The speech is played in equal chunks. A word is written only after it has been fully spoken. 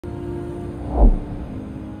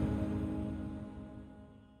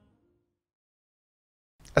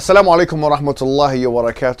Assalamu alaikum wa rahmatullahi wa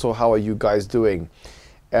barakatuh. How are you guys doing?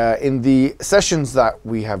 In the sessions that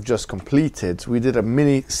we have just completed, we did a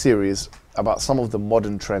mini series about some of the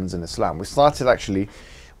modern trends in Islam. We started actually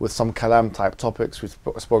with some kalam type topics. We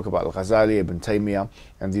spoke about Al-Ghazali, Ibn Taymiyyah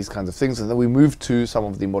and these kinds of things, and then we moved to some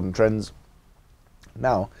of the modern trends.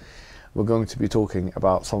 Now we're going to be talking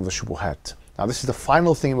about some of the shubuhat. Now this is the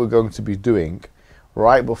final thing we're going to be doing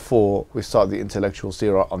right before we start the intellectual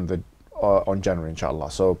seerah on January,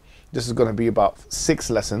 inshallah. So this is going to be about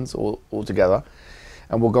 6 lessons altogether,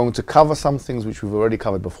 and we're going to cover some things which we've already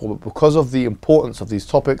covered before, but because of the importance of these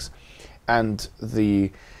topics and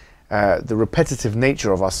the repetitive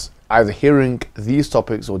nature of us either hearing these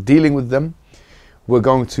topics or dealing with them, we're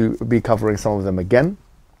going to be covering some of them again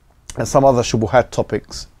and some other shubuhat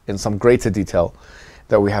topics in some greater detail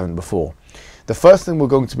that we haven't before. The first thing we're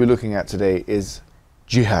going to be looking at today is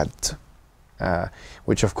jihad,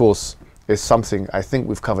 which of course is something I think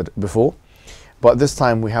we've covered before, but this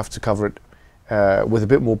time we have to cover it with a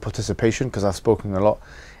bit more participation, because I've spoken a lot,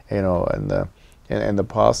 in the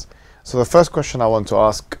past. So the first question I want to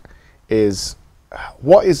ask is,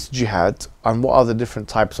 what is jihad and what are the different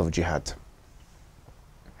types of jihad?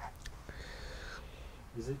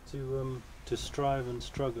 Is it to strive and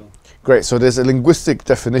struggle? Great. So there's a linguistic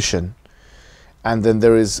definition, and then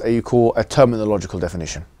there is a terminological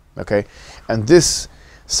definition. Okay, and this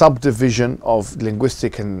subdivision of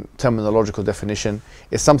linguistic and terminological definition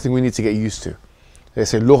is something we need to get used to. They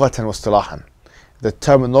say lughatan wa istilahan, the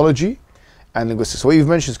terminology and linguistics. So what you've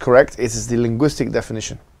mentioned is correct. It is the linguistic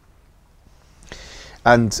definition,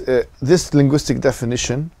 and this linguistic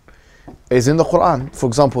definition is in the Quran. For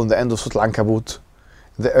example, in the end of Surah Al-Ankabut,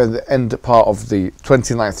 the end part of the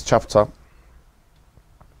 29th chapter,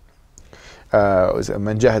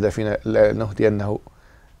 من جاهد فينا لنهدينه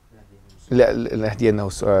الذين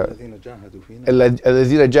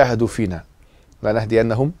جاهدوا فينا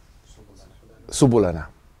لنهدينهم سبلنا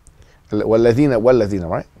والذين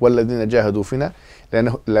جاهدوا فينا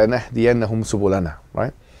لنهدينهم سبلنا,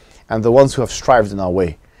 right? And the ones who have strived in our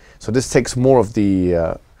way. So this takes more of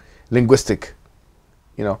the linguistic,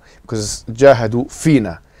 because jahadu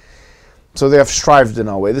fina, so they have strived in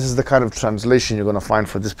our way. This is the kind of translation you're going to find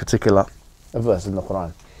for this particular verse in the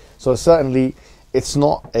Quran. So certainly it's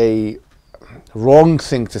not a wrong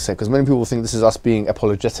thing to say, because many people think this is us being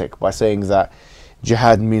apologetic by saying that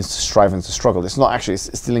jihad means to strive and to struggle. It's not actually.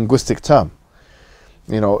 It's the linguistic term.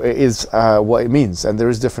 It is what it means, and there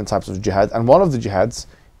is different types of jihad, and one of the jihads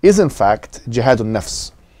is in fact jihadun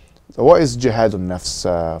nafs. So what is jihadun nafs,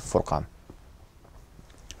 Furqan?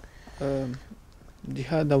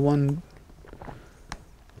 Jihad, the one.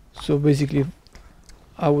 So basically,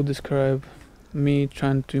 I would describe me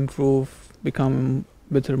trying to improve, become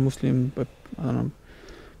a better Muslim, but I don't know,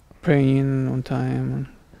 praying on time.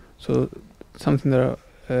 So something that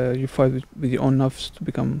you fight with your own nafs to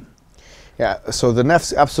become. Yeah, so the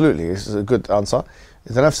nafs, absolutely, is a good answer.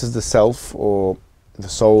 The nafs is the self, or the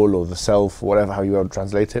soul, or the self, whatever, how you want to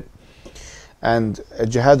translate it. And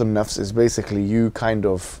jihad on nafs is basically you kind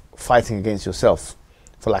of fighting against yourself,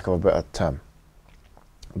 for lack of a better term,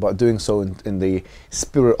 but doing so in the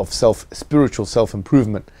spirit of spiritual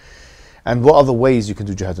self-improvement. And what other ways you can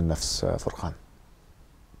do jihad al-nafs, Furqan?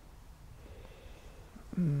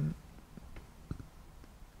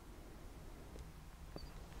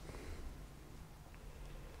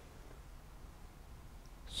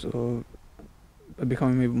 So,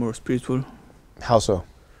 becoming maybe more spiritual. How so?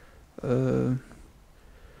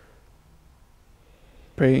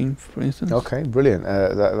 Praying, for instance. Okay, brilliant.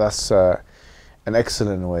 That's an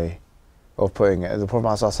excellent way of putting it. The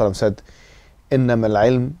Prophet ﷺ said, إنما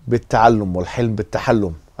العلم بالتعلم والحلم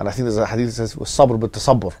بالتحلم. And I think there's a hadith that says والصبر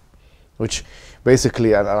بالتصبر, which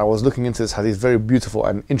basically, and I was looking into this hadith, very beautiful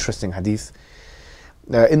and interesting hadith.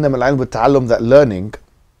 إنما العلم بالتعلم, that learning,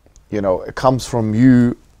 it comes from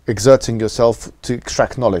you exerting yourself to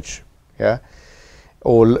extract knowledge, yeah,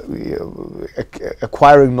 or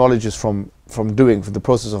acquiring knowledge is from the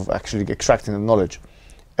process of actually extracting the knowledge.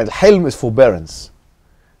 And hilm is forbearance.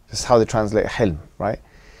 This is how they translate hilm, right?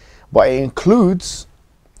 But it includes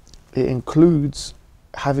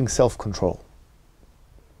having self-control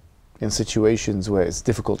in situations where it's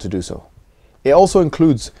difficult to do so. It also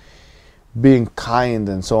includes being kind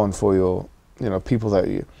and so on for your, people that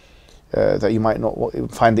you might not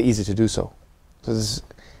find it easy to do so. So this is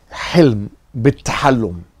hilm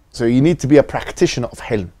bit-tahallum. So you need to be a practitioner of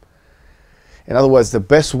hilm. In other words, the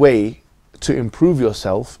best way to improve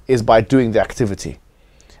yourself is by doing the activity.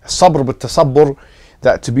 Sabr bit-tasabbur,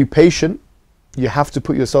 that to be patient, you have to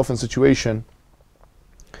put yourself in a situation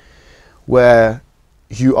where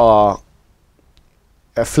you are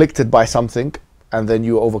afflicted by something and then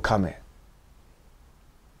you overcome it.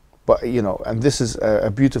 But you know, and this is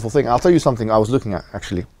a beautiful thing. I'll tell you something I was looking at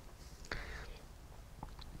actually.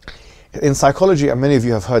 In psychology, and many of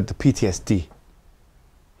you have heard the PTSD,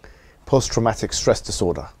 post-traumatic stress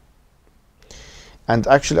disorder. And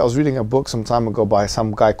actually I was reading a book some time ago by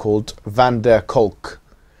some guy called Van der Kolk,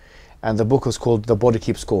 and the book was called The Body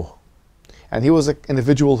Keeps Score. And he was an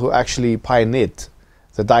individual who actually pioneered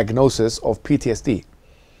the diagnosis of PTSD.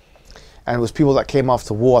 And it was people that came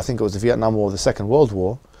after war, I think it was the Vietnam War, the Second World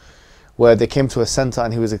War, where they came to a center,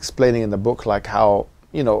 and he was explaining in the book like how,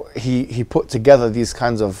 you know, he put together these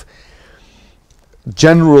kinds of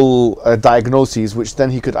general diagnoses, which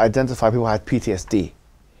then he could identify people who had PTSD.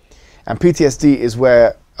 And PTSD is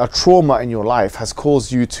where a trauma in your life has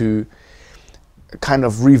caused you to kind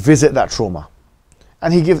of revisit that trauma.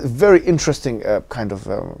 And he gives very interesting kind of,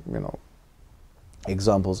 you know,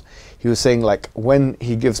 examples. He was saying like when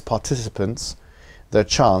he gives participants the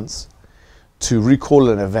chance to recall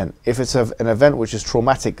an event, if it's an event which is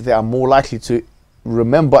traumatic, they are more likely to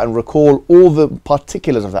remember and recall all the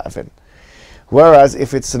particulars of that event. Whereas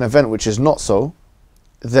if it's an event which is not so,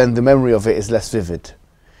 then the memory of it is less vivid.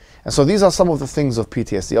 And so these are some of the things of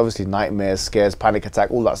PTSD. Obviously nightmares, scares, panic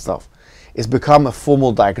attack, all that stuff. It's become a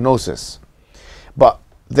formal diagnosis. But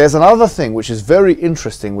there's another thing which is very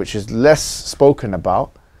interesting, which is less spoken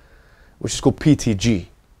about, which is called PTG,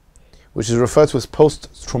 which is referred to as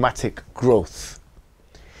post-traumatic growth,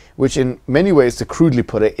 which in many ways, to crudely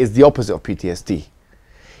put it, is the opposite of PTSD.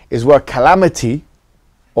 Is where calamity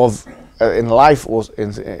of in life or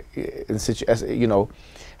you know,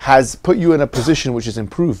 has put you in a position which is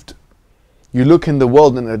improved. You look in the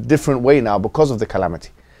world in a different way now because of the calamity.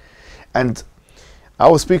 And I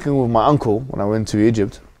was speaking with my uncle when I went to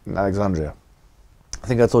Egypt, in Alexandria. I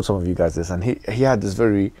think I told some of you guys this, and he had this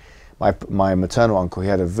very, my maternal uncle, he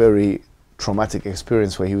had a very traumatic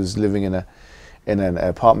experience where he was living in an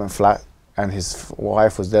apartment flat, and his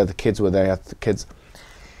wife was there, the kids were there, he had the kids,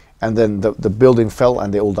 and then the building fell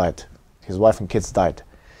and they all died. His wife and kids died.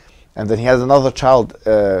 And then he had another child,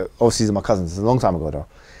 obviously these are my cousins, it's a long time ago though.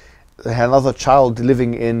 They had another child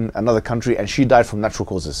living in another country, and she died from natural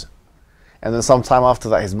causes. And then sometime after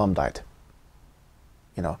that, his mum died.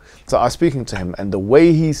 You know, so I was speaking to him, and the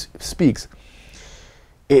way he speaks,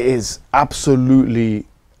 it is absolutely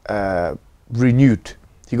renewed.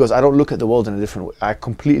 He goes, I don't look at the world in a different way. I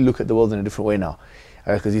completely look at the world in a different way now,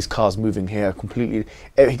 because these cars moving here completely.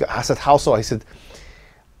 I said, how so? He said,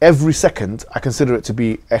 every second I consider it to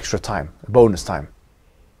be extra time, bonus time.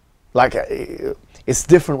 Like it's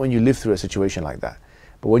different when you live through a situation like that.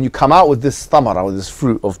 But when you come out with this thamara, with this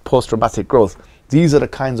fruit of post-traumatic growth, these are the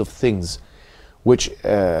kinds of things which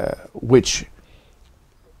has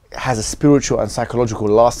a spiritual and psychological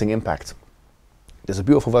lasting impact. There's a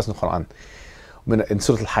beautiful verse in the Quran, in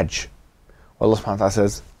Surah Al-Hajj, where Allah subhanahu wa ta'ala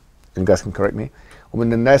says, and you guys can correct me,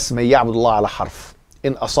 وَمِنَ النَّاسِ مَن يَعْبُدُ اللَّهَ عَلَى حَرْفٍ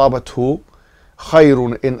إِنْ أَصَابَتْهُ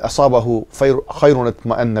خَيْرٌ إِنْ أَصَابَهُ خَيْرٌ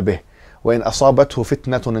اطْمَأَنَّ بِهِ وَإِنْ أَصَابَتْهُ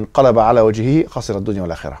فِتْنَةٌ انقلب على وجهه خسر الدنيا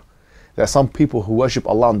والآخرة. There are some people who worship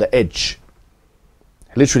Allah on the edge,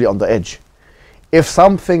 literally on the edge. If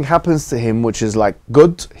something happens to him which is like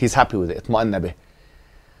good, he's happy with it. اطمأن به.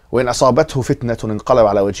 وإن أصابته فتنة انقلب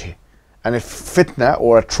على وجهه. And if fitna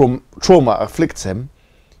or a trauma afflicts him,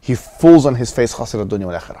 he falls on his face خسر الدنيا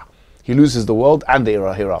والآخرة. He loses the world and the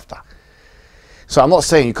era hereafter. So I'm not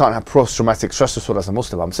saying you can't have post-traumatic stress disorder as a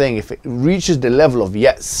Muslim. I'm saying if it reaches the level of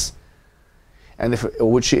yes, and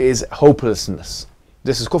which is hopelessness,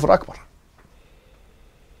 this is kufr akbar.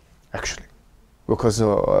 Actually, because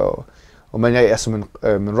وَمَنْ يَيْأَسُ مِنْ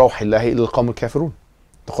رَوْحِ اللَّهِ إِلَّا الْقَوْمُ الْكَافِرُونَ.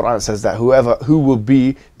 The Quran says that who will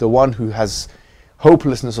be the one who has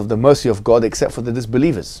hopelessness of the mercy of God except for the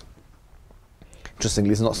disbelievers.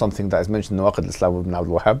 Interestingly, it's not something that is mentioned in Nawaqid al-Islam with Ibn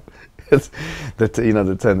Abdul Wahhab. That, you know,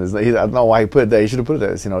 the term is, I don't know why he put it there. He should have put it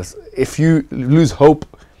there. It's, you know, if you lose hope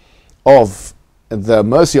of the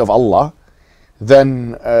mercy of Allah,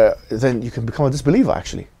 then you can become a disbeliever.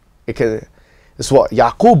 Actually, it's what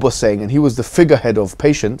Yaqub was saying, and he was the figurehead of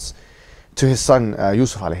patience to his son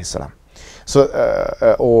Yusuf alayhi salam. So,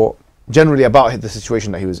 or generally about the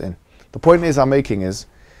situation that he was in. The point I'm making is,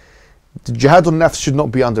 the jihad al-nafs should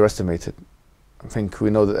not be underestimated. I think we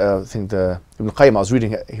know that. I think the Ibn Qayyim, I was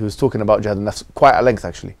reading it, he was talking about jihad al-nafs quite at length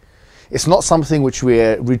actually. It's not something which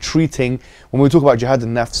we're retreating when we talk about jihad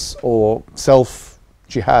al-nafs or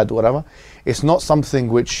self-jihad or whatever. It's not something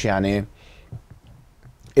which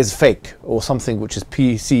is fake or something which is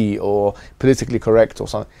PC or politically correct or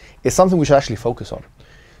something. It's something we should actually focus on,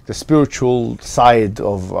 the spiritual side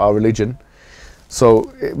of our religion.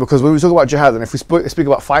 So, because when we talk about jihad, and if we speak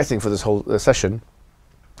about fighting for this whole session,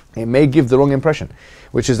 it may give the wrong impression,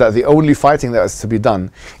 which is that the only fighting that is to be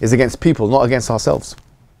done is against people, not against ourselves.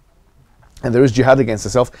 And there is jihad against the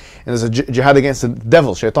self, and there's a jihad against the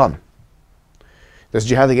devil, shaitan. There's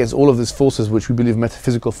jihad against all of these forces which we believe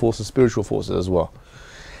metaphysical forces, spiritual forces as well.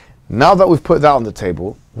 Now that we've put that on the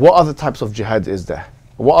table, what other types of jihad is there?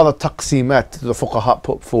 What other taqsimat the fuqaha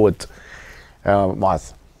put forward,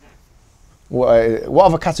 Mu'adh? What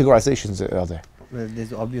other categorizations are there? Well, there's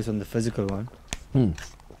the obvious on the physical one.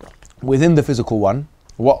 Within the physical one,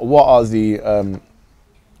 what are the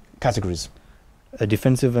categories?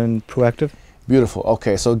 Defensive and proactive. Beautiful.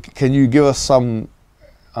 Okay, so can you give us some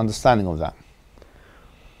understanding of that?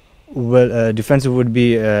 Well, defensive would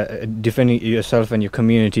be defending yourself and your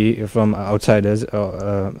community from outsiders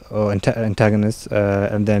or antagonists,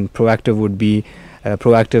 and then proactive would be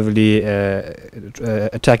proactively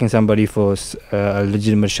attacking somebody for a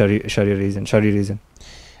legitimate Sharia reason.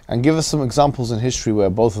 And give us some examples in history where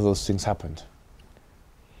both of those things happened.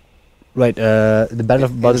 Right, the Battle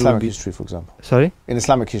of Badr in Islamic would be history, for example. Sorry? In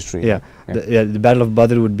Islamic history. Yeah. The Battle of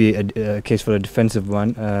Badr would be a case for a defensive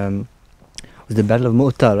one. It was the Battle of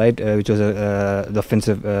Mu'tah, right? Which was the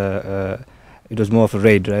offensive. It was more of a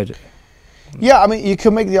raid, right? Yeah, I mean, you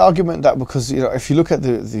can make the argument that because, if you look at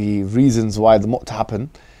the reasons why the Mu'tah happened,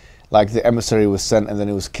 like the emissary was sent and then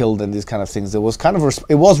it was killed and these kind of things, there was kind of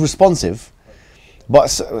it was responsive, but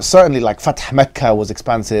certainly like Fath Mecca was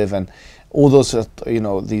expansive, and all those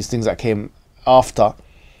these things that came after,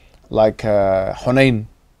 like Hunayn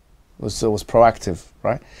was proactive,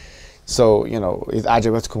 right? So إذ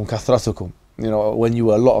أعجبتكم كثرتكم, when you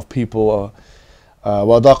were a lot of people,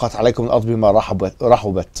 وضاقت عليكم الأرض بما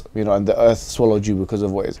رحبت, and the earth swallowed you because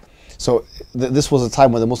of what is. So this was a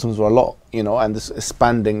time when the Muslims were a lot, and this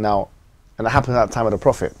expanding now, and it happened at the time of the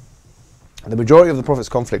Prophet. The majority of the Prophet's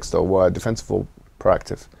conflicts, though, were defensive or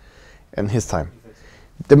proactive in his time.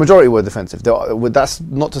 The majority were defensive. That's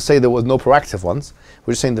not to say there was no proactive ones.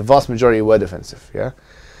 We're just saying the vast majority were defensive. Yeah.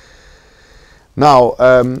 Now,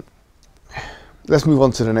 let's move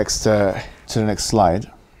on to the next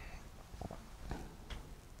slide.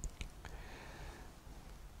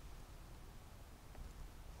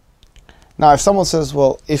 Now, if someone says,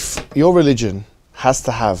 well, if your religion has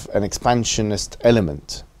to have an expansionist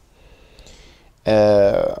element,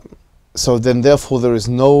 so then therefore there is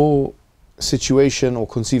no situation or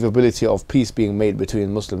conceivability of peace being made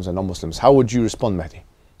between Muslims and non-Muslims, how would you respond, Mahdi,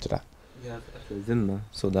 to that? Yeah, Zimma.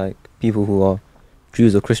 So like people who are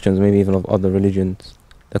Jews or Christians, maybe even of other religions,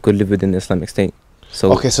 that could live within the Islamic State.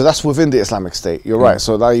 So okay, so that's within the Islamic State. You're right.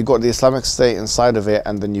 So now you've got the Islamic State inside of it,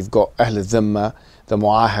 and then you've got Ahl al-Dhimma, the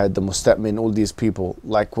Mu'ahad, the Musta'min, all these people,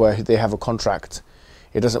 like where they have a contract.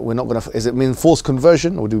 It doesn't. We're not gonna. Is it mean forced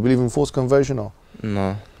conversion, or do we believe in forced conversion, or?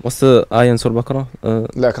 no. What's the ayah in Surah Baqarah?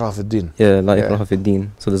 La ikraha fi din. Yeah, la ikraha fi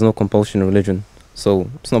din. So there's no compulsion in religion. So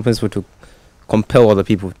it's not possible to compel other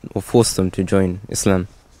people or force them to join Islam.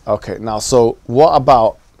 Okay, now, so what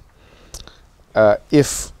about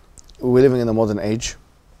if we're living in the modern age?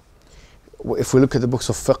 If we look at the books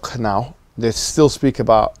of fiqh now, they still speak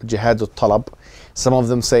about jihad al-talab. Some of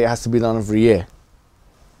them say it has to be done every year.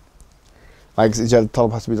 Like jihad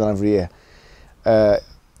al-talab has to be done every year.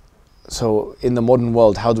 So in the modern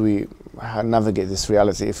world, how do we navigate this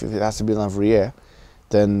reality? If it has to be done every year,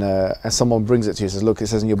 then and someone brings it to you and says, look, it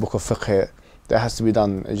says in your book of fiqh here, that has to be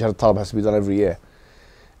done, jihad al-talab has to be done every year,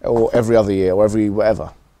 or every other year, or every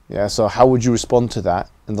whatever. Yeah. So how would you respond to that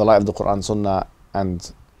in the light of the Quran, Sunnah,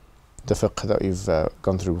 and the fiqh that you've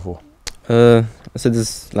gone through before? So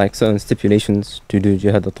there's like certain stipulations to do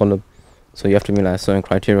jihad al-talab. So you have to meet like certain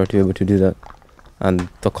criteria to be able to do that, and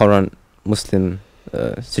the current Muslim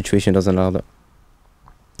situation doesn't allow that.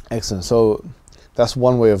 Excellent. So that's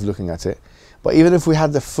one way of looking at it. But even if we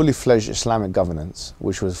had the fully fledged Islamic governance,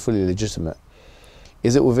 which was fully legitimate,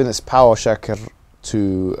 is it within its power, Shakir,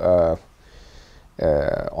 to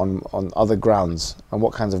on other grounds, and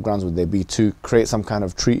what kinds of grounds would they be, to create some kind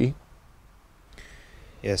of treaty?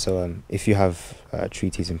 Yeah, so if you have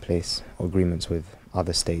treaties in place or agreements with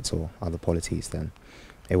other states or other polities, then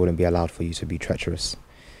it wouldn't be allowed for you to be treacherous.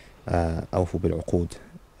 Awfu bil uqud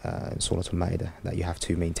in Surah Al-Ma'idah, that you have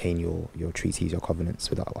to maintain your treaties, your covenants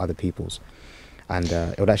with other peoples. And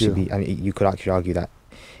it would actually be, I mean, you could actually argue that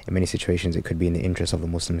in many situations it could be in the interest of the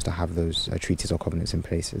Muslims to have those treaties or covenants in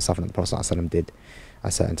place. It's something that the Prophet ﷺ did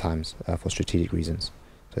at certain times for strategic reasons.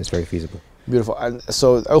 So it's very feasible. Beautiful. And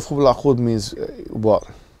so awfu bil uqud means what?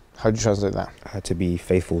 How do you translate that? To be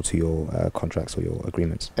faithful to your contracts or your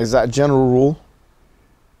agreements. Is that a general rule?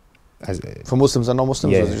 For Muslims and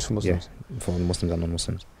non-Muslims, yeah, or is it just for Muslims? Yeah, for Muslims and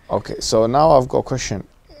non-Muslims. Okay, so now I've got a question,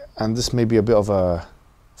 and this may be a bit of a,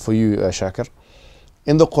 for you, Shakir.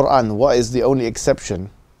 in the Quran, what is the only exception?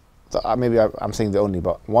 Maybe I'm saying the only,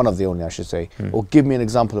 but one of the only, I should say. Or give me an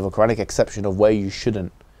example of a Quranic exception of where you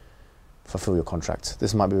shouldn't fulfill your contract.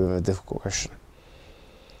 This might be a very difficult question.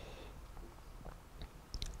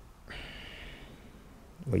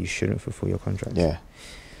 Where you shouldn't fulfill your contract. Yeah.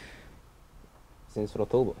 Since Surah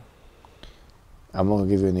Tawbah. I'm not going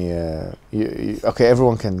to give you any... okay,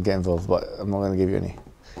 everyone can get involved, but I'm not going to give you any.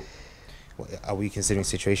 Well, are we considering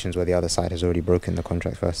situations where the other side has already broken the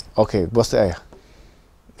contract first? Okay, what's the ayah?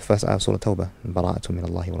 The first ayah of Surah Tawbah. Bara'atu min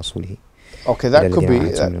Allahi wa rasulihi. Okay, that could be,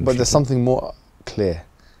 but there's something more clear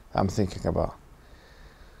I'm thinking about.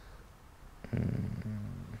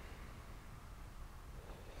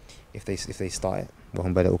 If they start it,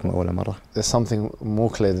 وَهُمْ بَدَأُكُمْ أَوَّلَ مَرَّةٍ. There's something more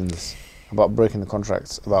clear than this about breaking the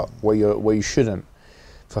contracts, about where you shouldn't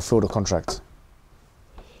fulfill the contract.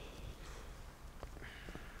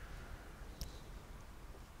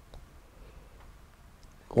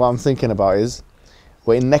 What I'm thinking about is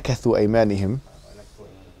وَإِن نَكَثُوا أَيْمَانَهُم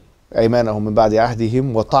مِّن بَعْدِ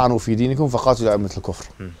عَهْدِهِمْ وَطَعْنُوا فِي دِينِكُمْ فَقَاتِلُوا أَئِمَّةَ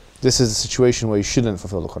الْكُفْرِ. This is a situation where you shouldn't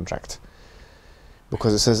fulfill the contract,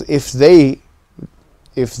 because it says if they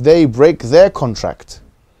break their contract,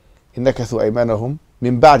 إِن نَكَثُوا أَيْمَانَهُم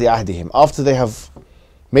مِّن بَعْدِ عَهْدِهِم, after they have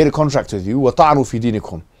made a contract with you, وَطَعْنُوا فِي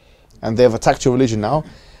دِينِكُمْ, and they have attacked your religion now,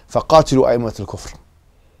 فَقَاتِلُوا أَئِمَّةَ الْكُفْرِ,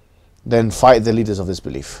 then fight the leaders of this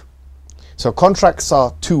belief. So contracts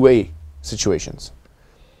are two-way situations.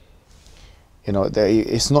 You know,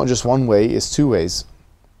 it's not just one way, it's two ways.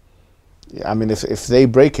 I mean, if they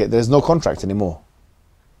break it, there's no contract anymore.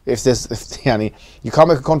 You can't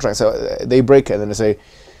make a contract, so they break it and then they say,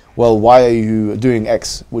 well, why are you doing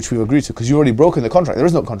X, which we've agreed to? Because you've already broken the contract. There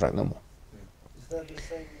is no contract no more. Is that the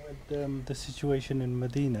same with the situation in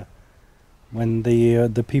Medina, when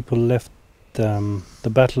the people left the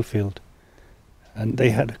battlefield, and they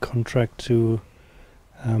had a contract to,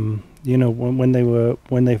 when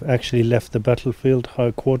they actually left the battlefield,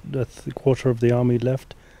 a quarter of the army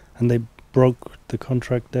left, and they broke the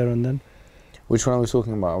contract there and then. Which one are we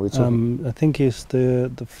talking about? Are we talking? I think it's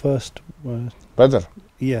the first. Badr.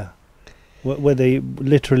 Yeah, where they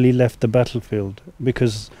literally left the battlefield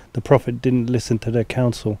because the Prophet didn't listen to their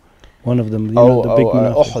counsel. One of them, the big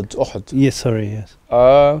Uhud. Yes, sorry, yes.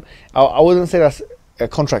 I wouldn't say that's a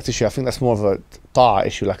contract issue. I think that's more of a ta'a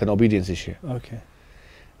issue, like an obedience issue. Okay.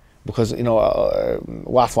 Because وَاعْفُ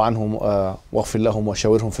عَنْهُمْ وَاغْفِرْ لَهُمْ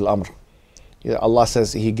وَشَاوِرْهُم فِي الْأَمْرِ. Allah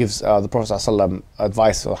says He gives the Prophet ﷺ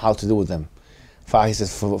advice on how to deal with them. He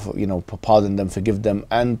says, pardon them, forgive them,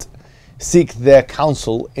 and seek their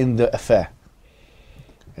counsel in the affair.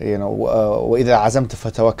 وَإِذَا عَزَمْتَ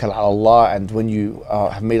فَتَوَكَّلْ عَلَى اللَّهِ, and when you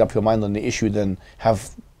have made up your mind on the issue, then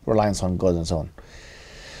have reliance on God and so on.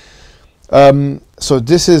 So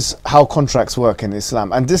this is how contracts work in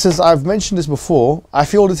Islam, and this is, I've mentioned this before, I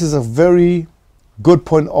feel this is a very good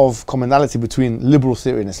point of commonality between liberal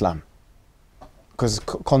theory in Islam, because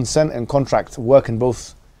consent and contract work in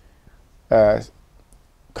both kind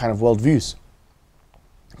of worldviews.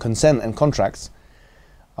 Consent and contracts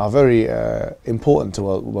are very important to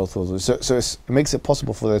both worldviews. So it makes it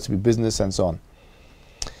possible for there to be business and so on.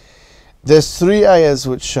 There's three ayahs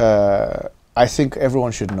which I think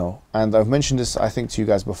everyone should know, and I've mentioned this I think to you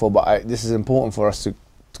guys before, but this is important for us to,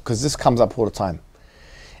 because this comes up all the time.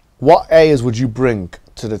 What ayahs would you bring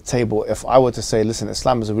to the table if I were to say, listen,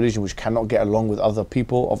 Islam is a religion which cannot get along with other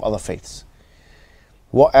people of other faiths?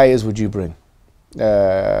 What ayahs would you bring?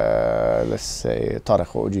 Let's say,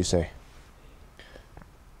 Tariq, what would you say?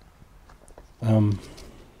 I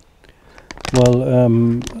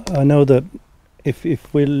know that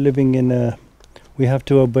if we're living in we have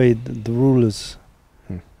to obey the rulers,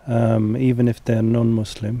 even if they're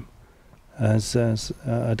non-Muslim. As I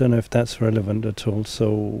don't know if that's relevant at all.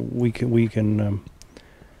 So we can.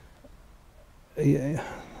 Yeah,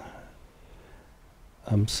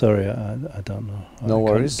 I'm sorry, I don't know. No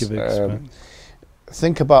worries.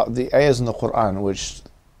 Think about the ayahs in the Quran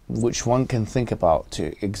which one can think about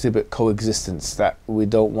to exhibit coexistence, that we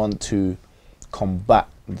don't want to combat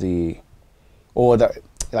or that,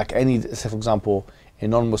 like any, say for example, a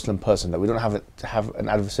non-Muslim person, that we don't have to have an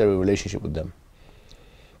adversarial relationship with them.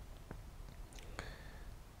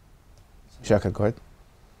 Shaka, go ahead.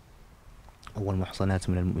 وَالْمُحْصَنَاتُ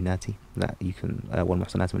مِنَ الْمُؤْمِنَاتِ, that you can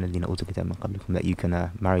وَالْمُحْصَنَاتُ مِنَ الَّذِينَ أُوتُوا الْكِتَابَ مِنْ قَبْلِكُمْ, that you can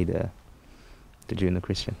marry the Jew and the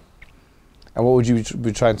Christian. And what would you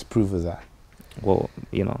be trying to prove with that? Well,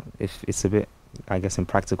 if it's a bit, I guess,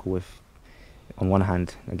 impractical. If on one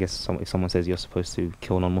hand, I guess if someone says you're supposed to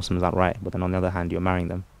kill non-Muslims outright, but then on the other hand you're marrying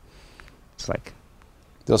them, it's like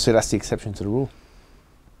they'll say that's the exception to the rule.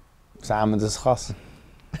 It's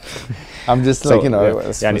I'm just like, you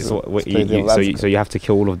know. So you have to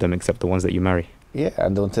kill all of them except the ones that you marry. Yeah,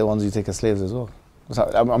 and don't tell ones you take as slaves as well. So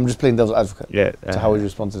I'm just playing devil's advocate. Yeah. So how would you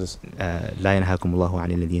respond to this? لا ينهاكم الله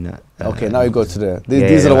عن الذين. Okay, now you go to the.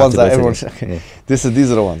 These are the ones that everyone. These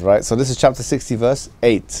are the ones, right? So this is chapter 60, verse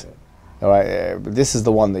 8. All right, this is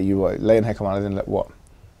the one that you were. لا ينهاكم عن الذين what?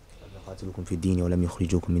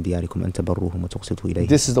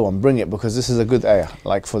 This is the one. Bring it, because this is a good ayah,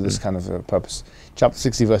 like for this kind of purpose. Chapter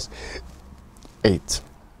 60, verse 8.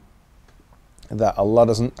 That Allah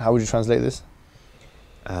doesn't. How would you translate this?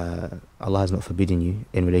 Allah has not forbidden you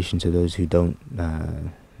in relation to those who don't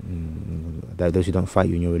fight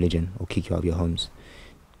you in your religion or kick you out of your homes,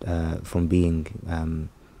 from being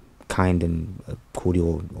kind and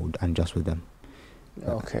cordial and just with them.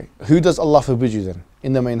 Okay. Who does Allah forbid you then?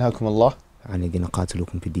 إنما ينهاكم الله عن الذين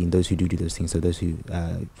قاتلوكم في الدين. Those who do those things, so those who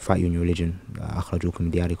fight you in your religion, أخرجوكم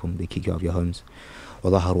من دياركم, they kick you out of your homes,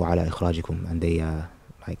 وظهروا على إخراجكم, and they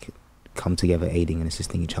like come together aiding and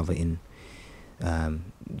assisting each other in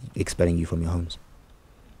expelling you from your homes.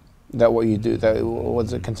 That what you do? That what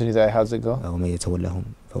does it continue? There, how does it go? ومن يتولهم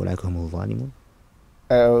فأولئك هم الظالمون.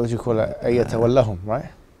 What do you call it? يتولهم, right?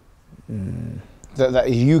 That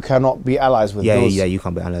you cannot be allies with those. Yeah, you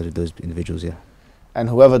can't be allies with those individuals, yeah. And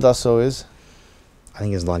whoever does so is? I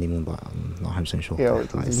think it's Zalimun, but I'm not 100% sure. Yeah,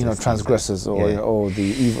 you know, transgressors or, you know, or the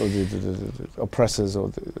evil, the oppressors or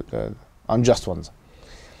the unjust ones.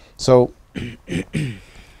 So,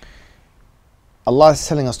 Allah is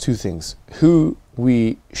telling us two things. Who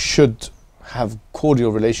we should have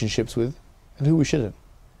cordial relationships with and who we shouldn't.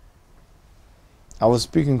 I was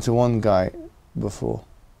speaking to one guy before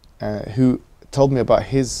who told me about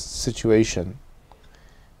his situation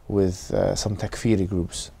with some takfiri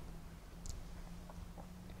groups,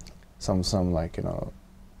 some like, you know,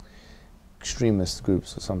 extremist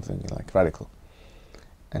groups or something like radical,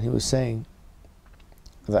 and he was saying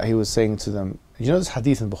to them, you know this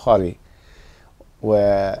hadith in Bukhari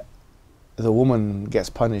where the woman gets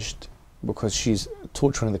punished because she's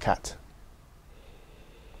torturing the cat,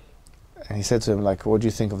 and he said to him, like, what do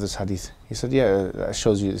you think of this hadith? He said, yeah, that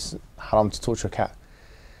shows you it's haram to torture a cat.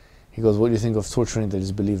 He goes, what do you think of torturing the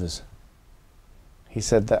disbelievers? He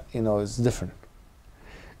said that, you know, it's different.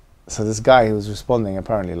 So this guy, he was responding,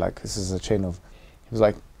 apparently, like, this is a chain of, he was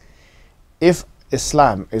like, if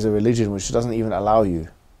Islam is a religion which doesn't even allow you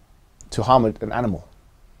to harm an animal,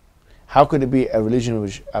 how could it be a religion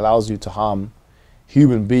which allows you to harm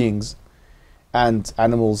human beings and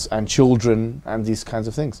animals and children and these kinds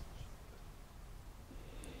of things?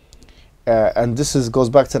 And this goes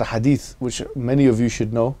back to the hadith, which many of you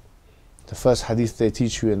should know. The first hadith they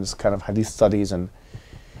teach you in this kind of hadith studies, and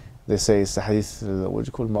they say it's the hadith, what do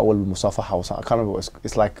you call it, Ma'awal al-Musafaha or something. I can't remember what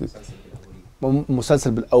it's like.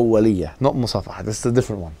 Musalsal bil-awwaliyah, not Musafaha, this is a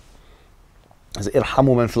different one. It's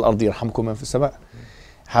irhamu man fil ardi yarhamkum man fis sama'.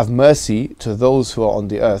 Have mercy to those who are on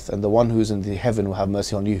the earth, and the one who is in the heaven will have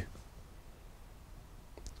mercy on you.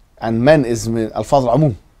 And men is al-fadl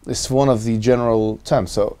amum. It's one of the general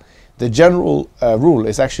terms. So the general rule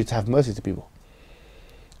is actually to have mercy to people.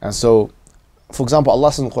 And so, for example,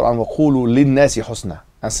 Allah says in the Quran, وَقُولُوا لِلنَّاسِ حُسْنًا,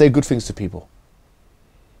 and say good things to people.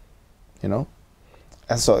 You know?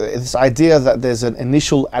 And so this idea that there's an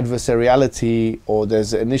initial adversariality, or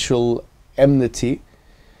there's an initial enmity,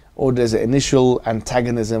 or there's an initial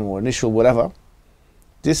antagonism, or initial whatever,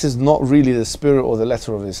 this is not really the spirit or the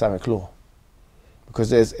letter of Islamic law.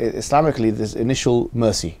 Because Islamically, there's initial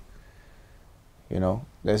mercy. You know?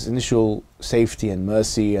 There's initial safety and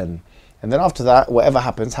mercy, and then after that, whatever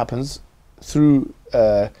happens through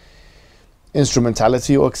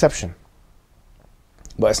instrumentality or exception.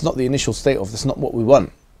 But it's not the initial state of, that's not what we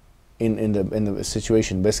want in the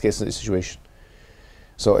situation, best case situation.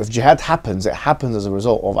 So if jihad happens, it happens as a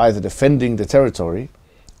result of either defending the territory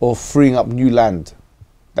or freeing up new land.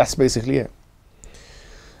 That's basically it.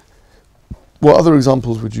 What other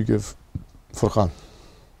examples would you give, Furqan?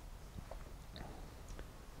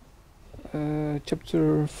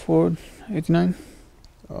 Chapter 4, 89.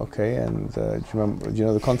 Okay, and do you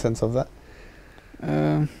know the contents of that? Do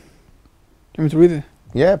you want me to read it?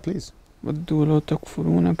 Yeah, please. وَدُّوا لَوْ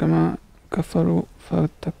تَكْفُرُونَ كَمَا كَفَرُوا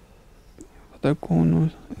فَتَكُونُوا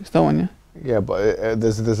سَوًّا. Yeah, but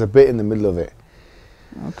there's a bit in the middle of it.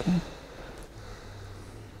 Okay.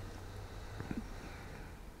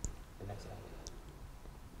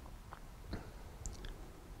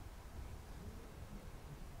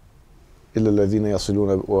 إلا الذين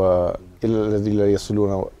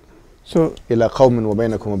يصلون So إلى قوم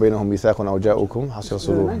وبينكم وبينهم ميثاق أو جاءوكم حتى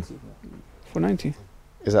يصلون. 490.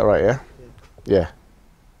 Is that right? Yeah. Yeah.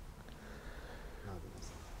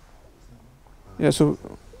 Yeah. So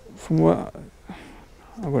From what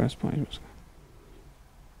agora em espanhol.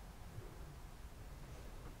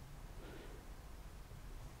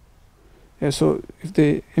 Yeah, so if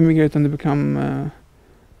they immigrate and they become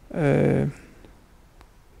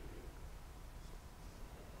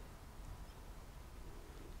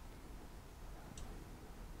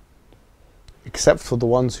except for the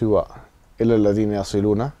ones who are إلا الذين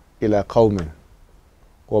يصلون إلى قوم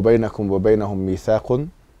وبينكم وبينهم ميثاق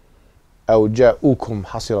أو جاءوكم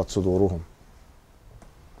حصرت صدورهم.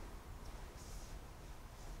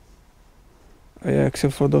 yeah,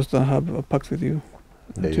 except for those that have a pact with you,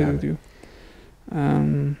 There you treaty have with it.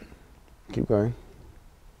 you. Keep going.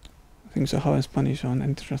 I think so. How in Spanish on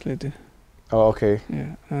and translated. Oh, okay.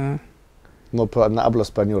 Yeah. No hablo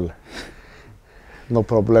español. No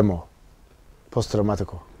problema.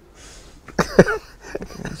 Postraumático.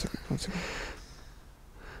 One second.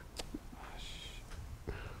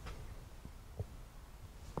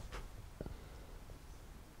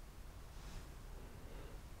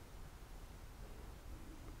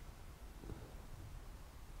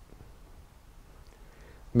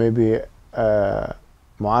 Maybe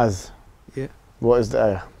Muaz. Yeah. What is the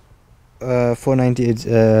ayah? 498.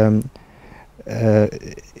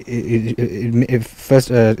 It first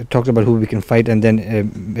talks about who we can fight, and then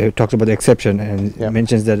it talks about the exception, and Yeah.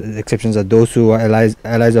 mentions that the exceptions are those who are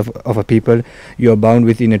allies of a people. You are bound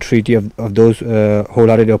within a treaty of those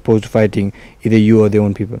wholeheartedly opposed to fighting either you or their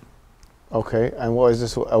own people. Okay, and what is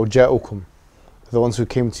this? أو جاءوكم, the ones who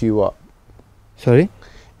came to you up. Sorry?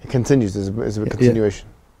 It continues. There's a Yeah. continuation.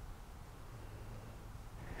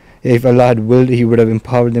 If Allah had willed, He would have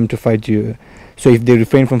empowered them to fight you. So if they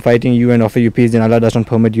refrain from fighting you and offer you peace, then Allah does not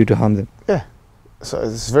permit you to harm them. So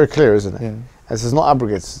it's very clear, isn't it? Yeah. This is not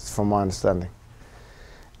abrogates from my understanding.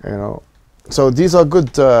 You know, so these are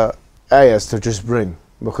good ayahs to just bring,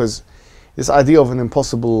 because this idea of an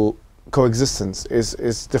impossible coexistence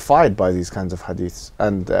is defied by these kinds of hadiths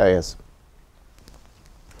and ayahs.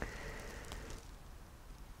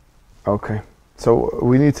 Okay, so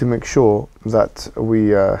we need to make sure that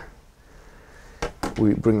we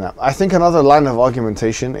bring that. I think another line of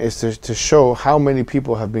argumentation is to show how many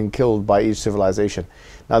people have been killed by each civilization.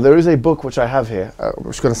 Now there is a book which I have here. I'm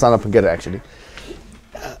just going to stand up and get it actually.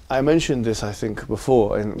 I mentioned this I think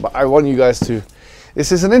before, but I want you guys to...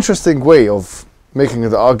 This is an interesting way of making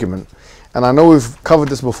the argument, and I know we've covered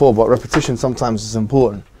this before, but repetition sometimes is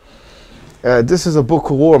important. This is a book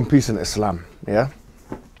called War and Peace in Islam, yeah?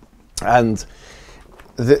 And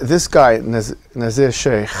this guy, Nazir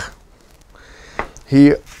Sheikh,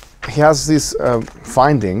 he has these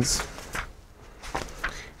findings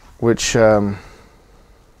which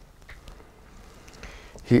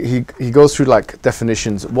he goes through like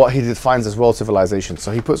definitions, what he defines as world civilization.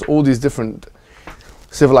 So he puts all these different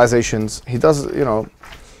civilizations, he does, you know,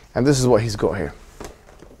 and this is what he's got here.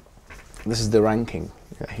 This is the ranking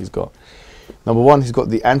that he's got. Number one, he's got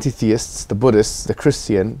the anti-theists, the Buddhists, the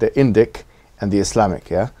Christian, the Indic, and the Islamic,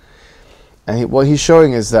 yeah? And what he's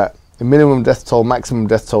showing is that the minimum death toll, maximum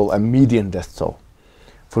death toll, and median death toll.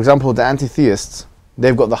 For example, the anti-theists,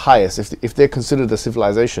 they've got the highest. If they're considered a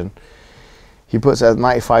civilization, he puts it at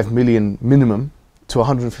 95 million minimum to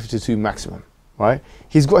 152 maximum, right?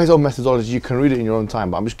 He's got his own methodology. You can read it in your own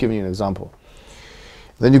time, but I'm just giving you an example.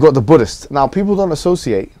 Then you've got the Buddhists. Now, people don't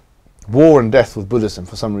associate war and death with Buddhism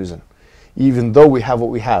for some reason, even though we have what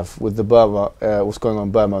we have with the Burma, what's going on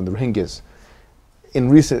in Burma and the Rohingyas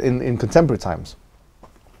in contemporary times.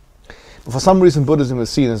 But for some reason, Buddhism is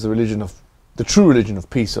seen as the true religion of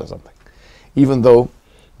peace or something, even though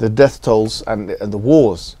the death tolls and the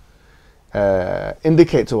wars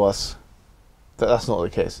indicate to us that that's not the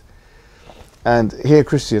case. And here,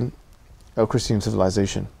 Christian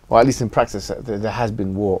civilization, or at least in practice, there has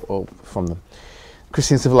been war from them.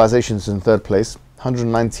 Christian civilization is in third place,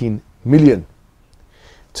 119 million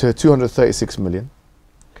to 236 million.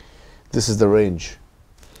 This is the range.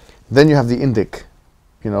 Then you have the Indic,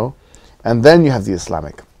 you know, and then you have the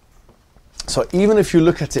Islamic. So even if you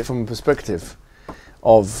look at it from a perspective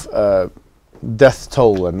of death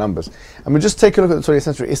toll and numbers, I mean, just take a look at the 20th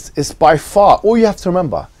century. It's by far, all you have to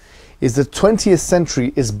remember is the 20th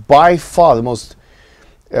century is by far the most,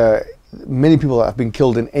 many people that have been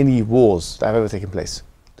killed in any wars that have ever taken place.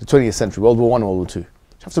 The 20th century, World War I, World War II. You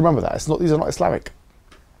have to remember that. These are not Islamic.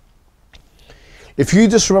 If you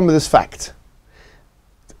just remember this fact,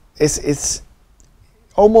 it's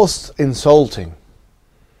almost insulting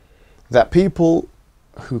that people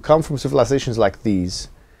who come from civilizations like these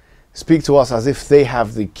speak to us as if they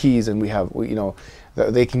have the keys and you know,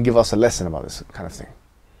 that they can give us a lesson about this kind of thing.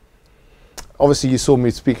 Obviously, you saw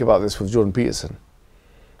me speak about this with Jordan Peterson,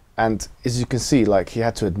 And as you can see, like, he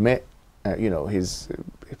had to admit, you know, his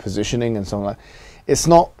positioning and so on. It's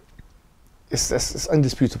not, it's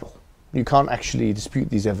undisputable. You can't actually dispute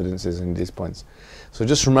these evidences and these points. So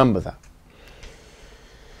just remember that.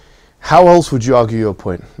 How else would you argue your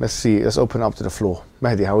point? Let's see, let's open up to the floor.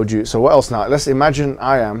 Mahdi, how would you, so what else now? Let's imagine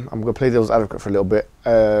I'm going to play devil's advocate for a little bit.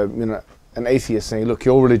 You know, an atheist saying, look,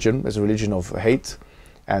 your religion is a religion of hate,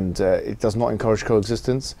 and it does not encourage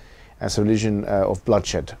coexistence, and it's a religion of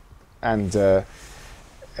bloodshed. And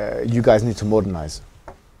you guys need to modernize.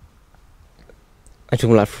 I think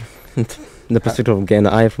from the perspective of getting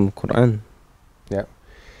the ayah from the Quran. Yeah.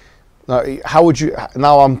 Now, how would you,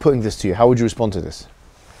 now I'm putting this to you, how would you respond to this?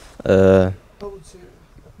 I would say,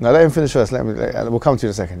 Now let him finish first, we'll come to you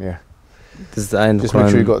in a second, yeah. This is the ayah in the Just Quran.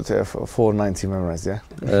 make sure you got 490 memorized, yeah?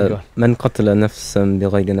 من قتل نفسا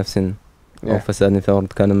بغير نفس أو فساد في الأرض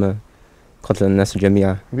كأنما قتل الناس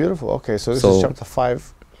جميعا. Beautiful, okay, so this is chapter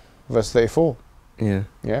 5, verse 34. Yeah.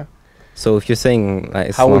 Yeah? So if you're saying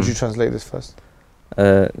like How Islam, would you translate this first?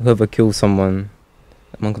 whoever kills someone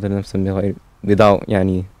من قتل نفسا بغير, without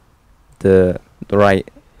يعني the right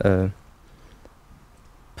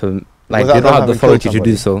like Without they don't them have the having authority killed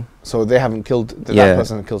to do so. So they haven't killed, that Yeah.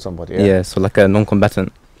 person killed somebody, Yeah. yeah? So like a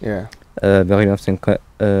non-combatant. Yeah. بغير نفس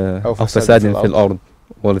أو فساد في الأرض,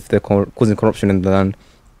 or if they're causing corruption in the land.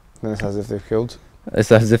 Then it's as if they've killed.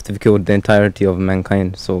 It's as if they've killed the entirety of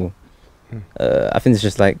mankind. So I think it's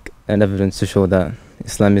just like an evidence to show that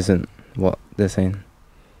Islam isn't what they're saying.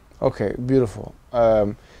 Okay, beautiful.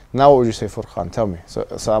 Now what would you say, Furqan? Tell me.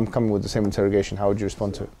 So I'm coming with the same interrogation. How would you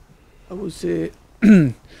respond to it? I would say,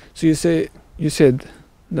 so you said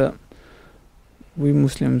that we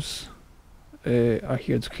Muslims are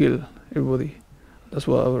here to kill everybody. That's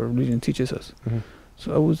what our religion teaches us. Mm-hmm.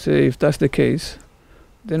 So I would say, if that's the case,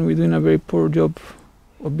 then we're doing a very poor job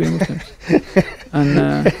of being Muslims. And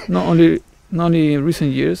not only in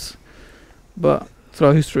recent years, but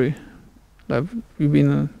throughout history, like we've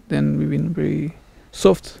been very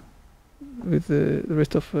soft with the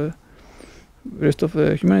rest of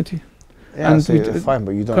humanity. Yeah, And so fine,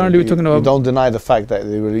 but you don't. currently we're talking about- You don't deny the fact that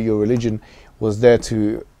your religion was there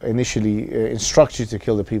to initially instruct you to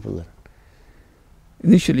kill the people. Then.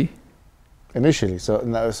 Initially, so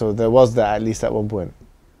there was that at least at one point.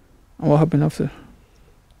 And what happened after?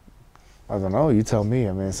 I don't know. You tell me.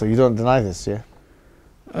 I mean, so you don't deny this, yeah?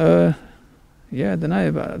 Yeah, deny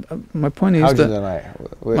it. But my point is How do you that. deny it?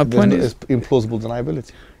 My point is- implausible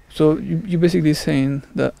deniability. So you're basically saying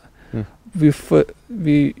that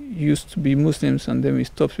we used to be Muslims and then we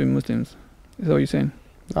stopped being Muslims. Is that what you're saying?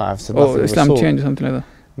 No, I've said nothing Or of the Islam sort. changed or something like that?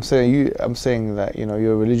 I'm saying that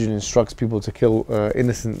your religion instructs people to kill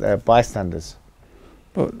innocent bystanders.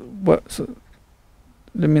 But what? So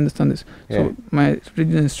let me understand this. Yeah. So my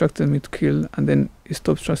religion instructed me to kill, and then it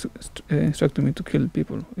stopped instructing me to kill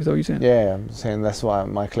people. Is that what you're saying? Yeah, I'm saying that's why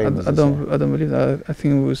my claim is. I don't believe that. I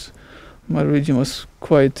think it was my religion was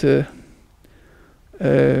quite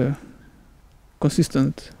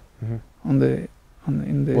consistent in the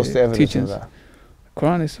What's the evidence teachings. of that?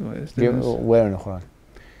 Quran is the evidence. Where in the Quran?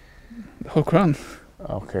 The whole Quran.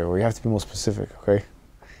 Okay, well you have to be more specific, okay?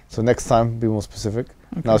 So next time, be more specific.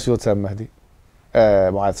 Okay. Now it's your turn, Mahdi.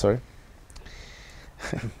 Mu'adh, sorry.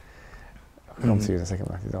 I'll come to you in a second,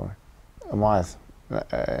 Mahdi, don't worry.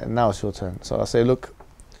 Mu'adh, now it's your turn. So I'll say, look,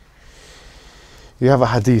 you have a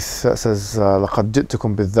hadith that says, لَقَدْ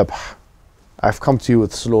جِئْتُكُمْ بِالذَّبْحِ, I've come to you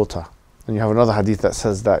with slaughter. And you have another hadith that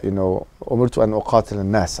says that, أُمِرْتُ أَنْ أُقَاتِلَ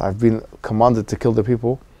النَّاسِ, I've been commanded to kill the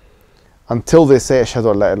people until they say, أَشْهَدُ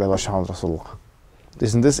أَنْ لَا إِلَهَ إِلَّا اللَّهُ وَأَنَّ رَسُولُ اللَّهِ.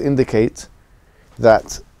 Doesn't this indicate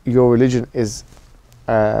that your religion is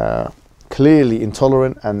clearly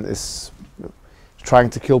intolerant and is trying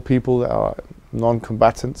to kill people that are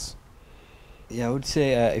non-combatants? Yeah, I would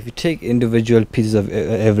say if you take individual pieces of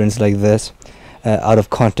evidence like this out of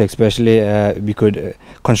context, especially, we could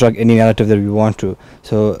construct any narrative that we want to.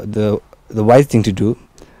 So the wise thing to do,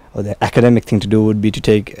 or the academic thing to do, would be to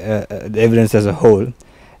take the evidence as a whole,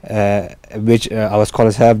 which our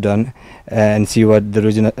scholars have done, and see what the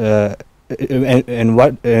religion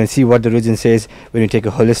see what the religion says when you take a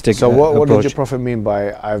holistic So what did approach. your Prophet mean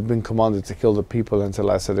by I've been commanded to kill the people until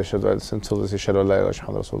I said until they say Ashhadu an la ilaha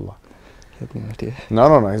illallah Rasulullah?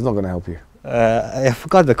 No, he's not going to help you. I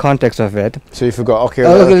forgot the context of it. So you forgot, okay.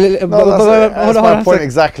 That's My point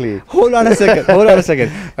exactly. Hold on a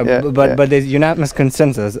second. Yeah, But there's unanimous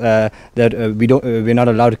consensus that we're not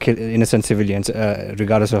allowed to kill innocent civilians,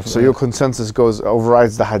 regardless of. So your consensus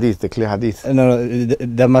overrides the hadith, the clear hadith. No,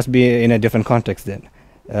 that must be in a different context then.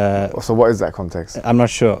 So what is that context? I'm not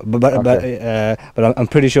sure, but Okay. I'm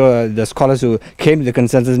pretty sure the scholars who came to the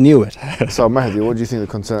consensus knew it. So Mahdi, what do you think the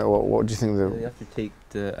concern? What do you think You the? have to take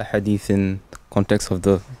the hadith in context of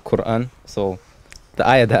the Quran. So the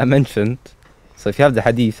ayah that I mentioned, so if you have the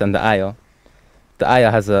hadith and the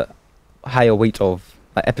ayah has a higher weight of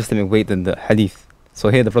epistemic weight than the hadith. So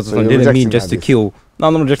here the Prophet So you're didn't rejecting mean the just to hadith? kill. No,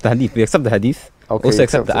 I'm not rejecting the hadith. We accept the hadith. Okay, Also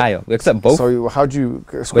accept the it. ayah. We accept both. So how do you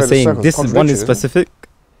square We're the saying circles? this is one is Contradiction, isn't it? specific,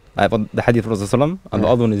 like on the hadith of Rasulullah, and the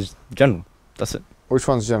Yeah. other one is general. That's it. Which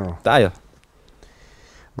one's general? The ayah.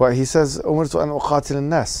 But he says, "Umirtu an uqatil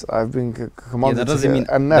an-nas." I've been commanded that to doesn't kill mean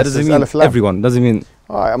an-nas. that doesn't It's mean alif lam. everyone. Doesn't mean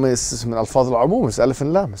I mean, it's من ألفاظ العموم. It's alif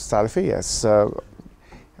and lam. It's تعريفية. It's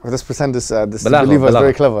let's pretend this Balagha, believer is balagha.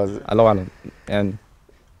 very clever. Allah alam. And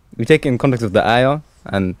we take in context of the ayah,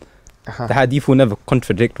 and the hadith will never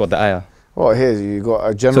contradict what the ayah. Well, here you got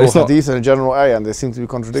a general it's not- hadith and a general ayah, and they seem to be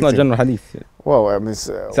It's contradicting. not general hadith. Well, I mean, It's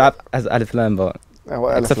as alif lam, but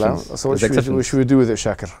what alif lam? exceptions. So what There's exceptions. should we do with it,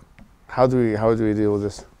 Shakir? How do we deal with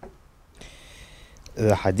this?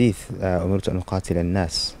 The hadith, أمرت أن أقاتل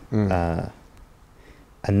الناس. Mm.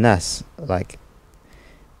 الناس, like,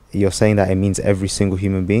 you're saying that it means every single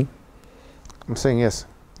human being, I'm saying yes.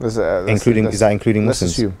 Is is that including let's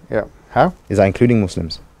Muslims? assume, yeah. How? Is that including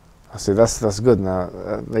Muslims? I see. That's good. Now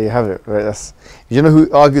there you have it. Right. That's. You know who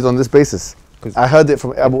argued on this basis? 'Cause- I heard it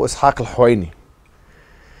from Abu Ishaq al-Huwaini.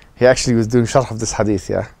 He actually was doing sharh of this hadith.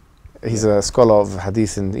 Yeah, he's a scholar of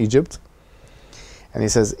hadith in Egypt, and he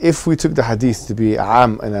says if we took the hadith to be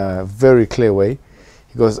am in a very clear way,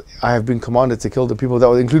 he goes, I have been commanded to kill the people. That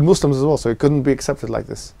would include Muslims as well, so it couldn't be accepted like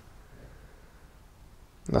this.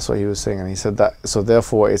 That's what he was saying, and he said that. So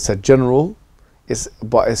therefore, it's a general,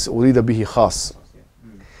 but it's urida bihi khas,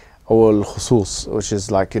 or al-khusus, which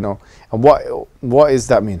is like, you know. And what does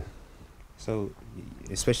that mean? So,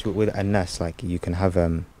 especially with an-nas, like, you can have,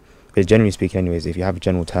 but generally speaking anyways, if you have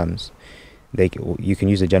general terms, you can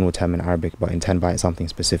use a general term in Arabic but intend by it something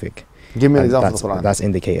specific. Give me an And example of the Quran. that's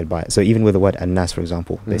indicated by it. So even with the word an-nas, for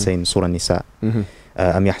example, they Mhm. say in Surah Nisa, Mhm.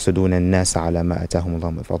 أَمْ يَحْسُدُونَ النَّاسَ عَلَى مَا أَتَاهُمُ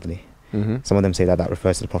اللَّهُ مِنْ فَضْلِهِ. Mhm. Some of them say that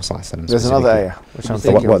refers to the Prophet ﷺ There's another specifically. ayah which I'm The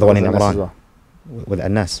thinking one- of, the one in as Imran. well. With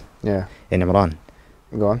an-nas Yeah, in Imran.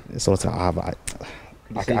 go on. Surah Al-Ahzab.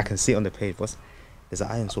 I can see it on the page. There's an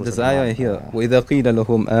ayah in Surah there's Al-Imran. ayah here. وَإِذَا قِيلَ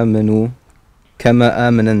لَهُمْ آمَنُوا كَمَا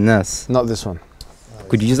آمَنَ النَّاسِ. Not this one.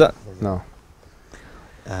 Could you use that? No.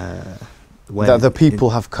 When That the people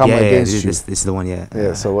have come against you. This is the one, yeah.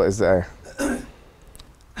 Yeah. So what is the ayah?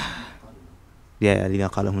 Yeah, الذين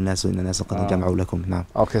قال لهم الناس إن الناس قد جمعوا لكم. نعم.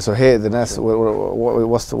 Okay, so here the nas.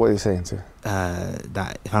 What are you saying to?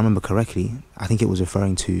 That, if I remember correctly, I think it was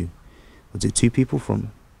referring to, was it two people from?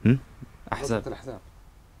 أحزاب.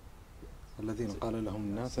 الذين قال لهم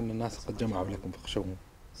الناس إن الناس قد جمعوا لكم فاخشوهم.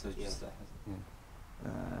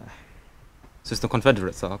 So it's the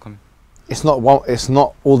Confederates that are coming. It's not one. It's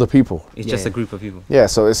not all the people. It's Yeah. just a group of people. Yeah.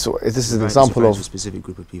 So this is an example Referring to a of. specific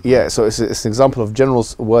group of people. Yeah. So it's an example of general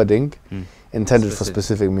wording Mm. intended for Specific.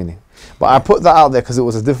 specific meaning. But I put that out there because it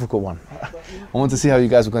was a difficult one. I want to see how you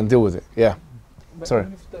guys were going to deal with it. Yeah. But Sorry.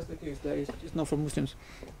 even if that's the case, that it's not for Muslims.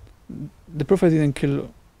 The Prophet didn't kill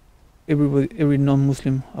every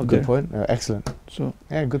non-Muslim out Good there. point. Excellent. So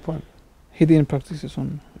Yeah. Good point. he didn't practice his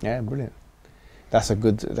own. Yeah. Brilliant. That's a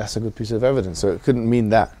good piece of evidence. So it couldn't mean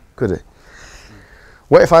that, could it?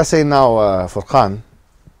 What if I say now, Furqan,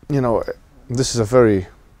 you know, this is a very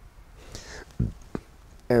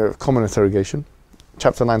common interrogation.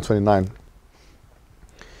 Chapter 929.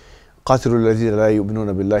 قاتلوا الذين لا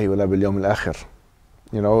يؤمنون بالله ولا باليوم الآخر.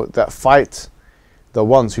 You know, that fight the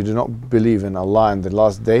ones who do not believe in Allah and the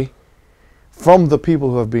last day from the people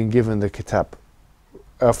who have been given the kitab.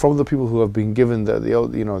 From the people who have been given the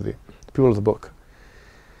old, you know, the people of the book.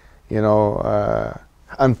 You know,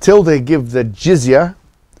 until they give the jizya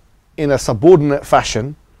in a subordinate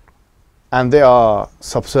fashion and they are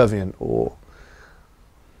subservient, or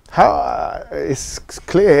how it's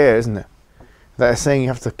clear here, isn't it, that it's saying you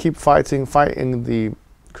have to keep fighting the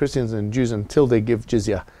Christians and Jews until they give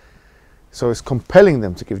jizya. So it's compelling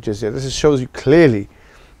them to give jizya. This shows you clearly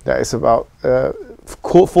that it's about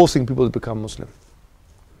forcing people to become Muslim.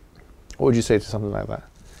 What would you say to something like that?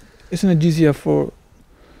 Isn't a jizya for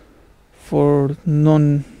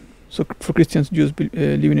Christians, Jews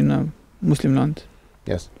living in a Muslim land?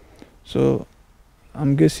 Yes. So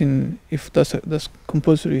I'm guessing if that's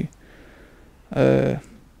compulsory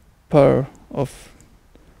part of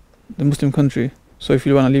the Muslim country. So if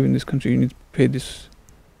you want to live in this country, you need to pay this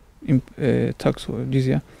tax or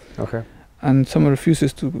jizya. Okay. And someone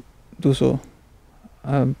refuses to do so,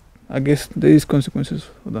 I guess there is consequences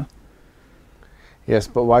for that. Yes,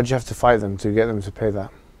 but why do you have to fight them to get them to pay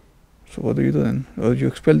that? So what do you do then? Or do you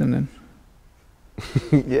expel them then?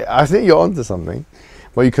 Yeah, I think you're onto something,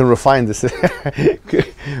 but you can refine this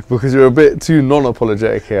because you're a bit too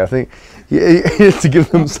non-apologetic here. I think you need to give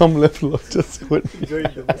them some level of just.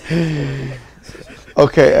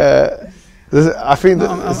 Okay, I think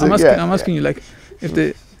No, that I'm asking you, like, if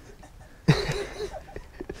they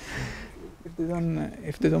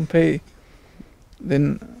if they don't pay,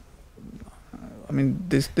 then I mean,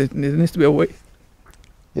 there needs to be a way.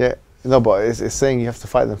 Yeah, no, but it's saying you have to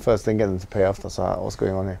fight them first, then get them to pay after. So what's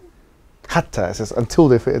going on here? Hatta, it says until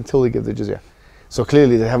they give the jizya. So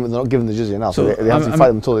clearly they're not giving the jizya now. So they have to fight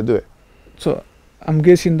them until they do it. So I'm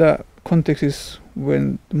guessing that context is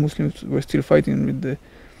when the Muslims were still fighting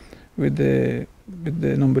with the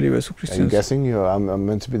non-believers or Are Christians. you guessing? I'm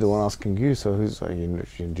meant to be the one asking you. So do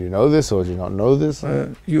you know this or do you not know this?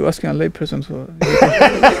 You asking a lay person, so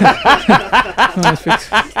no, it's fixed.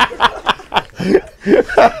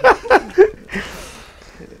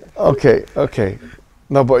 Okay.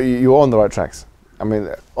 No, but you're on the right tracks. I mean,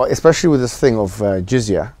 especially with this thing of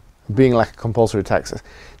jizya being like a compulsory tax.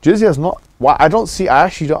 Jizya is not. Well, I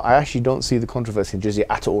actually don't see the controversy in jizya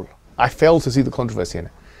at all. I fail to see the controversy in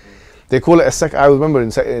it. They call it I remember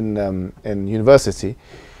in university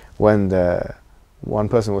when one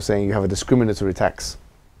person was saying you have a discriminatory tax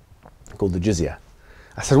called the jizya.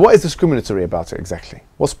 I said, what is discriminatory about it exactly?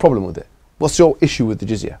 What's the problem with it? What's your issue with the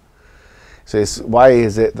jizya? So why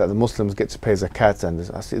is it that the Muslims get to pay zakat and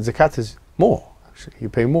I said, zakat is more, actually. You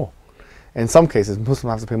pay more. In some cases,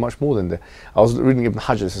 Muslims have to pay much more than that. I was reading Ibn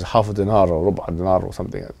Hajar, this is half a dinar or ruba' dinar or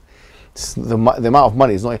something. The amount of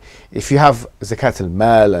money is not. If you have zakat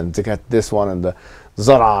al-mal and zakat this one and the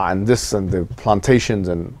zara and this and the plantations,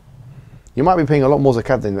 and you might be paying a lot more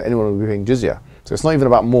zakat than anyone will be paying jizya. So it's not even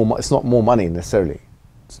about more. It's not more money necessarily.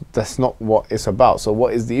 That's not what it's about. So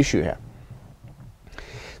what is the issue here?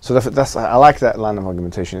 So I like that line of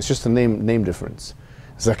argumentation. It's just a name difference.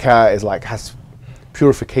 Zakah is has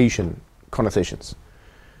purification connotations.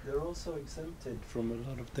 They're also exempted from a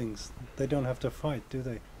lot of things. They don't have to fight, do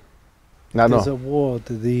they? There's a war.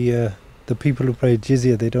 The people who pay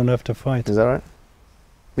jizya, they don't have to fight. Is that right?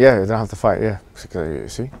 Yeah, they don't have to fight. Yeah, you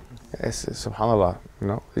see, it's subhanallah.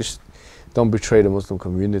 Just don't betray the Muslim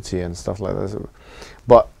community and stuff like that.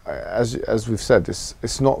 But as we've said,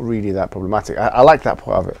 it's not really that problematic. I like that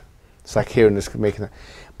part of it. It's like hearing this, making it.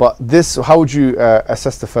 But this, how would you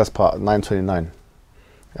assess the first part, 929,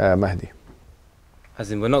 Mahdi? As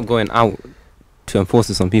in, we're not going out to enforce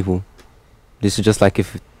this on people. This is just like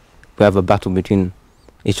if we have a battle between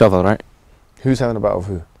each other, right? Who's having a battle with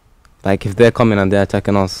who? Like if they're coming and they're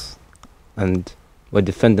attacking us and we're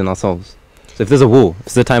defending ourselves. So if there's a war, if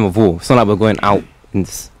it's a time of war, it's not like we're going out in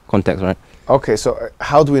this context, right? Okay, so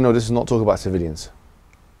how do we know this is not talking about civilians?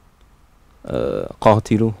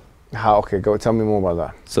 قاتلوا. How? Okay, go tell me more about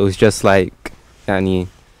that. So it's just like, how do you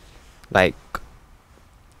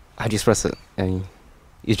express it?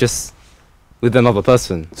 It's just with another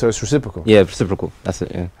person. So it's reciprocal? Yeah, reciprocal. That's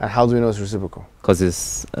it, yeah. And how do we know it's reciprocal? Because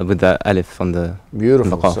it's with the alif on the...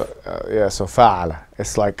 Beautiful. On the So fa'ala.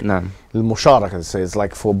 It's like al-musharaka, it's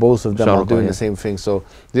like for both of them are doing the same thing. So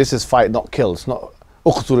this is fight, not kill. It's not...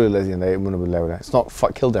 It's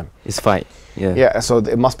not kill them. It's fight. Yeah. Yeah, so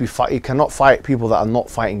it must be fight. You cannot fight people that are not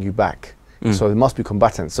fighting you back. So it must be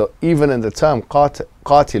combatants. So even in the term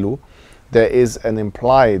qatilu, there is an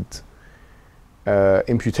implied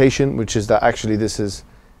imputation, which is that actually this is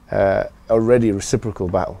already reciprocal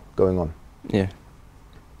battle going on. Yeah.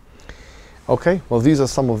 Okay, well these are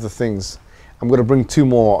some of the things. I'm going to bring two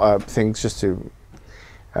more things just to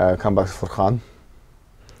come back to Furqan.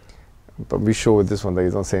 But be sure with this one that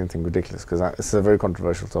you don't say anything ridiculous, because it's a very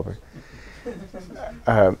controversial topic.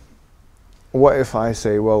 What if I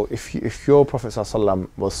say, well, if your Prophet ﷺ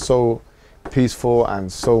was so peaceful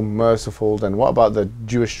and so merciful, then what about the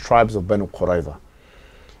Jewish tribes of Banu Qurayza?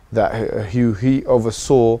 That he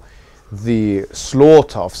oversaw the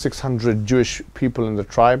slaughter of 600 Jewish people in the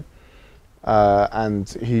tribe, and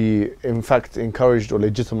he in fact encouraged or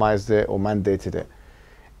legitimized it or mandated it.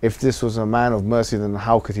 If this was a man of mercy, then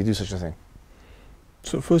how could he do such a thing?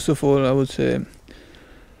 So first of all, I would say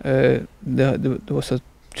there was a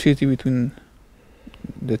treaty between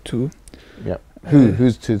the two. Yeah.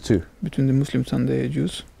 Who's two? Between the Muslims and the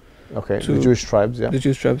Jews. Okay. The Jewish tribes, yeah. The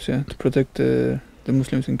Jewish tribes, yeah, to protect the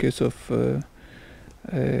Muslims in case of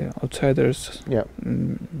outsiders. Yeah.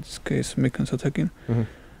 In this case, Meccans attacking.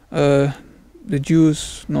 Mm-hmm. The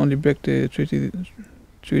Jews not only break the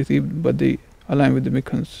treaty, but they align with the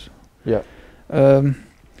Meccans. Yeah. And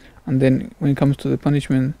then when it comes to the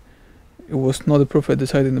punishment, it was not the Prophet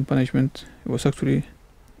deciding the punishment. It was actually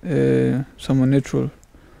someone neutral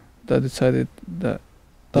that decided that.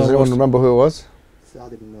 Does anyone remember who it was?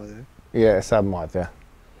 Sa'd ibn Mu'adh. Yeah, Sa'd ibn Mu'adh, yeah.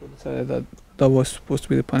 Decided that was supposed to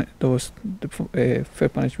be that was the fair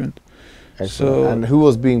punishment. Excellent. So And who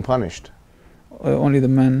was being punished? only the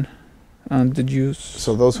men and the Jews.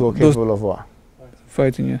 So those who are capable of what?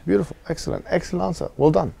 Fighting, yeah. Beautiful, excellent answer.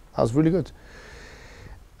 Well done. That was really good.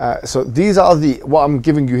 So these are what I'm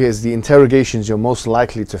giving you here is the interrogations you're most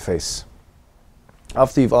likely to face.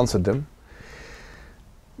 After you've answered them,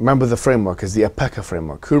 remember the framework is the APECA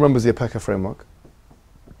framework. Who remembers the APECA framework?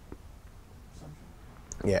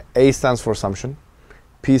 Yeah, A stands for assumption,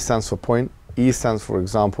 P stands for point, E stands for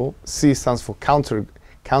example, C stands for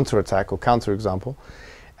counterattack or counterexample,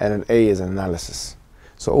 and an A is an analysis.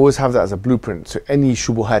 So always have that as a blueprint to any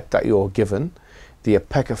shubuhat that you're given. The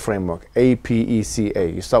APECA framework,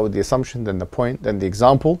 APECA. You start with the assumption, then the point, then the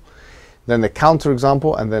example, then the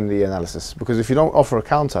counterexample, and then the analysis. Because if you don't offer a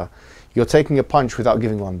counter, you're taking a punch without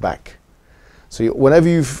giving one back. So whenever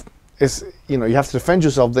you have to defend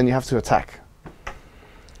yourself, then you have to attack.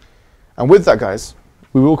 And with that, guys,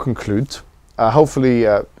 we will conclude. Hopefully,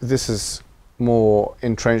 this is more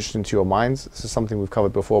entrenched into your minds. This is something we've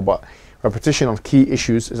covered before, but repetition of key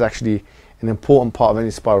issues is actually an important part of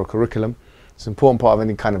any spiral curriculum. It's an important part of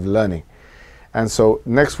any kind of learning. And so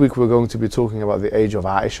next week we're going to be talking about the age of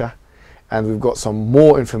Aisha, and we've got some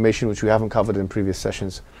more information which we haven't covered in previous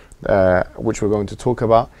sessions, which we're going to talk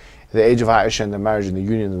about. The age of Aisha and the marriage and the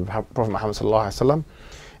union of Prophet Muhammad sallallahu alaihi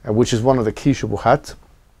wasallam, which is one of the key shubuhat.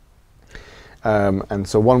 And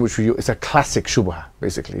so one which it's a classic shubha,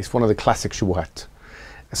 basically. It's one of the classic shubuhat.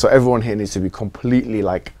 So everyone here needs to be completely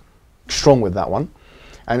strong with that one.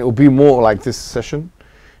 And it will be more like this session,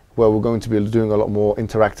 where we're going to be doing a lot more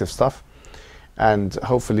interactive stuff. And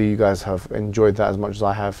hopefully you guys have enjoyed that as much as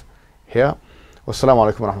I have here.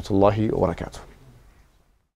 Wassalamu alaikum wa rahmatullahi wa barakatuh.